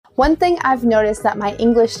One thing I've noticed that my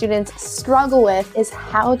English students struggle with is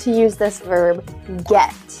how to use this verb,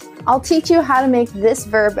 get. I'll teach you how to make this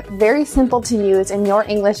verb very simple to use in your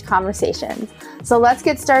English conversations. So let's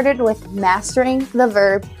get started with mastering the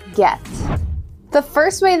verb, get. The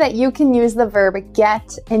first way that you can use the verb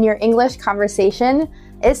get in your English conversation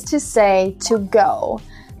is to say to go.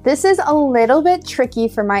 This is a little bit tricky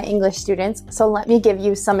for my English students, so let me give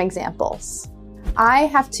you some examples. I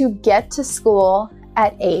have to get to school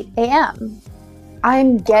at 8 a.m.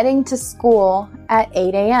 I'm getting to school at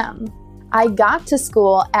 8 a.m. I got to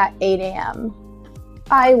school at 8 a.m.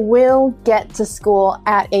 I will get to school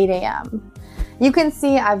at 8 a.m. You can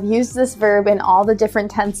see I've used this verb in all the different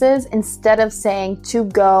tenses instead of saying to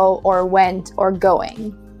go or went or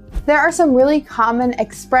going. There are some really common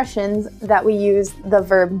expressions that we use the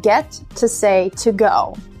verb get to say to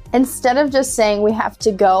go. Instead of just saying we have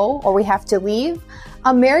to go or we have to leave,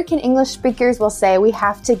 American English speakers will say we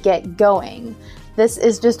have to get going. This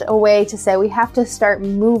is just a way to say we have to start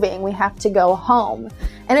moving, we have to go home.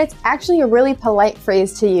 And it's actually a really polite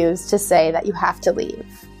phrase to use to say that you have to leave.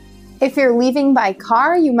 If you're leaving by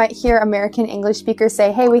car, you might hear American English speakers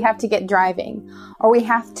say, hey, we have to get driving, or we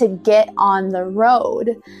have to get on the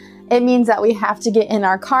road. It means that we have to get in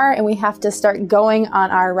our car and we have to start going on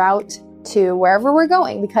our route to wherever we're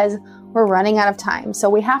going because we're running out of time. So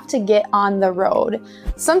we have to get on the road.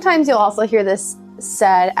 Sometimes you'll also hear this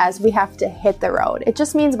said as we have to hit the road. It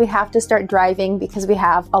just means we have to start driving because we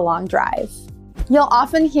have a long drive. You'll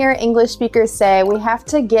often hear English speakers say we have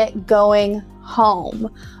to get going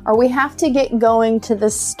home, or we have to get going to the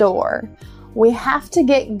store. We have to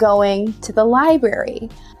get going to the library.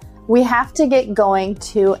 We have to get going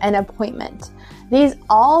to an appointment. These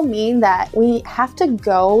all mean that we have to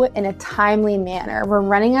go in a timely manner. We're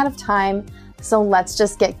running out of time, so let's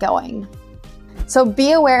just get going. So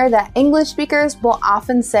be aware that English speakers will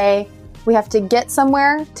often say we have to get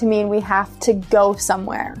somewhere to mean we have to go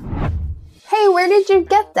somewhere. Hey, where did you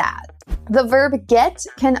get that? The verb get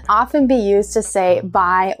can often be used to say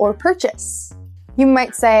buy or purchase. You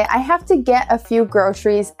might say, I have to get a few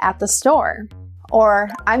groceries at the store. Or,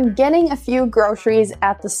 I'm getting a few groceries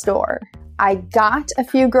at the store. I got a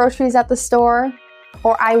few groceries at the store,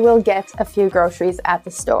 or I will get a few groceries at the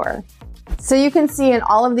store. So you can see in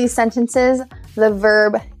all of these sentences, the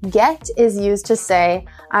verb get is used to say,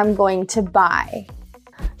 I'm going to buy.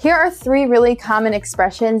 Here are 3 really common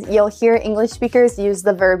expressions you'll hear English speakers use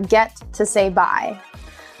the verb get to say buy.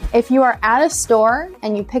 If you are at a store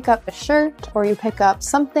and you pick up a shirt or you pick up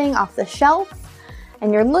something off the shelf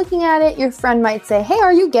and you're looking at it, your friend might say, hey,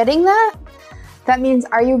 are you getting that? That means,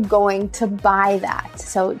 are you going to buy that?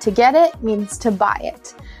 So to get it means to buy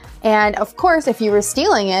it. And of course, if you were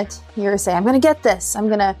stealing it, you're saying, I'm going to get this. I'm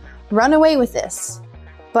going to run away with this.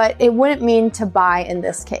 But it wouldn't mean to buy in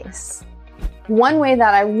this case. One way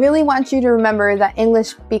that I really want you to remember that English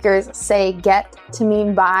speakers say get to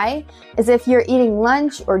mean buy is if you're eating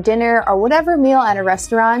lunch or dinner or whatever meal at a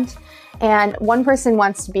restaurant and one person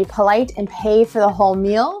wants to be polite and pay for the whole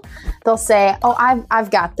meal, they'll say, oh, I've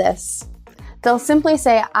got this. They'll simply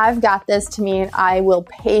say, I've got this to mean I will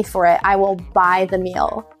pay for it. I will buy the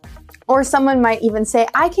meal. Or someone might even say,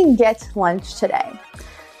 I can get lunch today.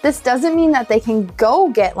 This doesn't mean that they can go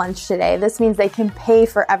get lunch today. This means they can pay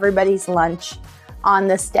for everybody's lunch on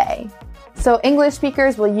this day. So English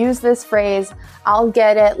speakers will use this phrase, I'll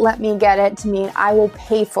get it, let me get it, to mean I will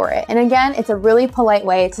pay for it. And again, it's a really polite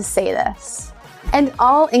way to say this. And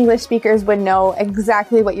all English speakers would know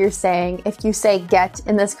exactly what you're saying if you say get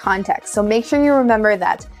in this context. So make sure you remember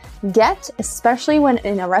that get, especially when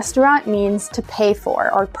in a restaurant, means to pay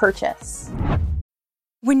for or purchase.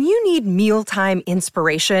 When you need mealtime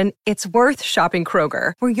inspiration, it's worth shopping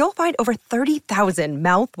Kroger, where you'll find over 30,000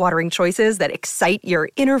 mouth-watering choices that excite your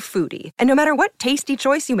inner foodie. And no matter what tasty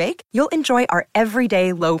choice you make, you'll enjoy our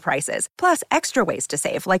everyday low prices, plus extra ways to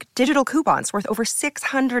save, like digital coupons worth over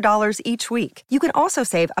 $600 each week. You can also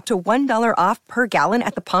save up to $1 off per gallon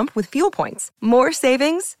at the pump with fuel points. More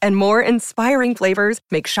savings and more inspiring flavors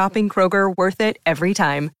make shopping Kroger worth it every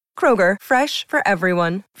time. Kroger, fresh for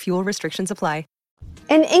everyone. Fuel restrictions apply.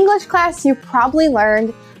 In English class, you probably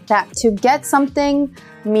learned that to get something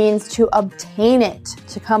means to obtain it,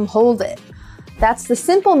 to come hold it. That's the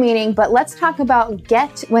simple meaning, but let's talk about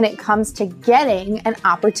get when it comes to getting an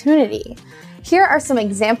opportunity. Here are some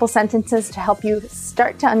example sentences to help you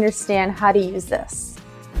start to understand how to use this.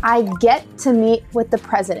 I get to meet with the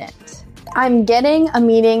president. I'm getting a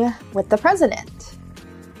meeting with the president.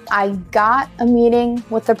 I got a meeting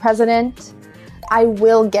with the president. I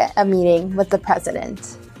will get a meeting with the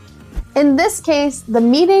president. In this case, the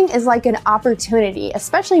meeting is like an opportunity,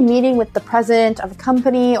 especially meeting with the president of a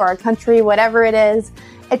company or a country, whatever it is.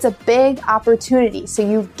 It's a big opportunity, so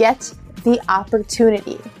you get the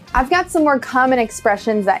opportunity. I've got some more common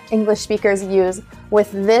expressions that English speakers use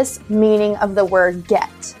with this meaning of the word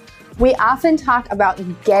get. We often talk about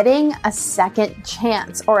getting a second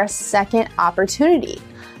chance or a second opportunity.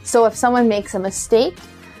 So if someone makes a mistake,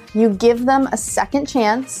 you give them a second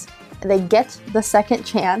chance, they get the second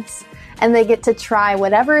chance, and they get to try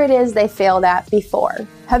whatever it is they failed at before.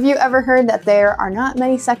 Have you ever heard that there are not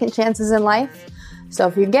many second chances in life? So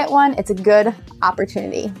if you get one, it's a good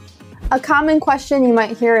opportunity. A common question you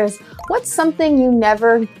might hear is, what's something you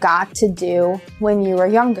never got to do when you were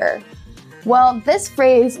younger? Well, this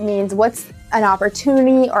phrase means what's an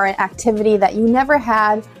opportunity or an activity that you never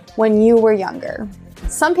had when you were younger.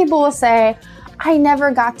 Some people will say, I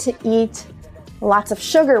never got to eat lots of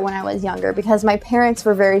sugar when I was younger because my parents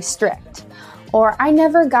were very strict. Or I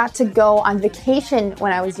never got to go on vacation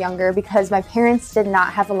when I was younger because my parents did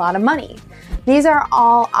not have a lot of money. These are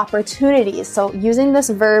all opportunities, so using this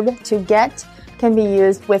verb to get can be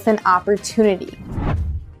used with an opportunity.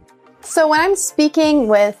 So when I'm speaking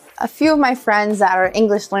with a few of my friends that are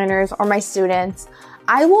English learners or my students,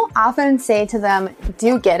 I will often say to them, do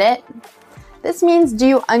you get it? This means, do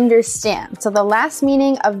you understand? So the last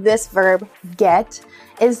meaning of this verb, get,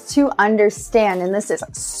 is to understand. And this is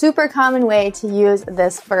a super common way to use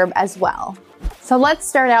this verb as well. So let's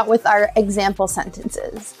start out with our example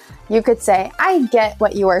sentences. You could say, I get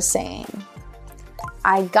what you are saying.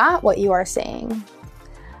 I got what you are saying.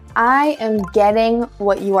 I am getting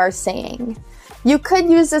what you are saying. You could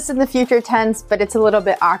use this in the future tense, but it's a little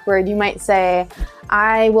bit awkward. You might say,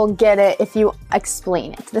 I will get it if you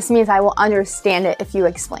explain it. This means I will understand it if you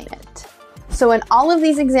explain it. So in all of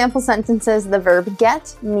these example sentences, the verb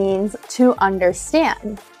get means to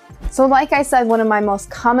understand. So like I said, one of my most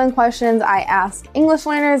common questions I ask English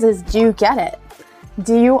learners is, do you get it?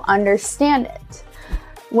 Do you understand it?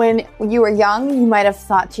 When you were young, you might have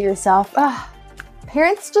thought to yourself,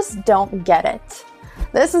 parents just don't get it.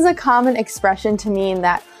 This is a common expression to mean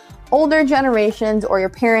that older generations or your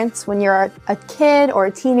parents, when you're a kid or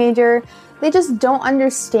a teenager, they just don't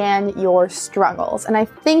understand your struggles. And I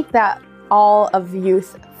think that all of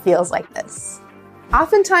youth feels like this.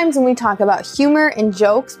 Oftentimes when we talk about humor and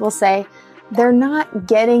jokes, we'll say, they're not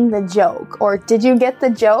getting the joke, or did you get the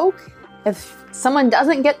joke? If someone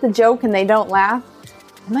doesn't get the joke and they don't laugh,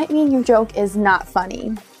 it might mean your joke is not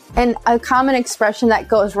funny. And a common expression that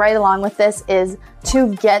goes right along with this is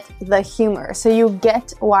to get the humor. So you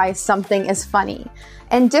get why something is funny.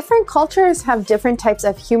 And different cultures have different types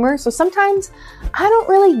of humor. So sometimes I don't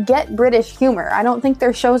really get British humor. I don't think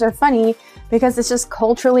their shows are funny because it's just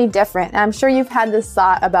culturally different. And I'm sure you've had this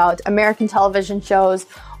thought about American television shows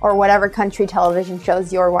or whatever country television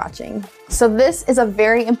shows you're watching. So this is a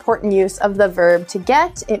very important use of the verb to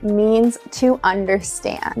get. It means to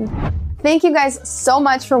understand. Thank you guys so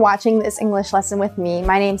much for watching this English lesson with me.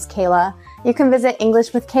 My name's Kayla. You can visit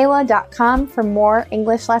EnglishWithKayla.com for more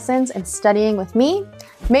English lessons and studying with me.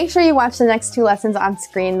 Make sure you watch the next 2 lessons on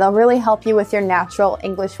screen. They'll really help you with your natural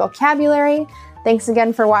English vocabulary. Thanks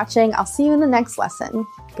again for watching. I'll see you in the next lesson.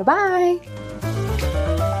 Goodbye.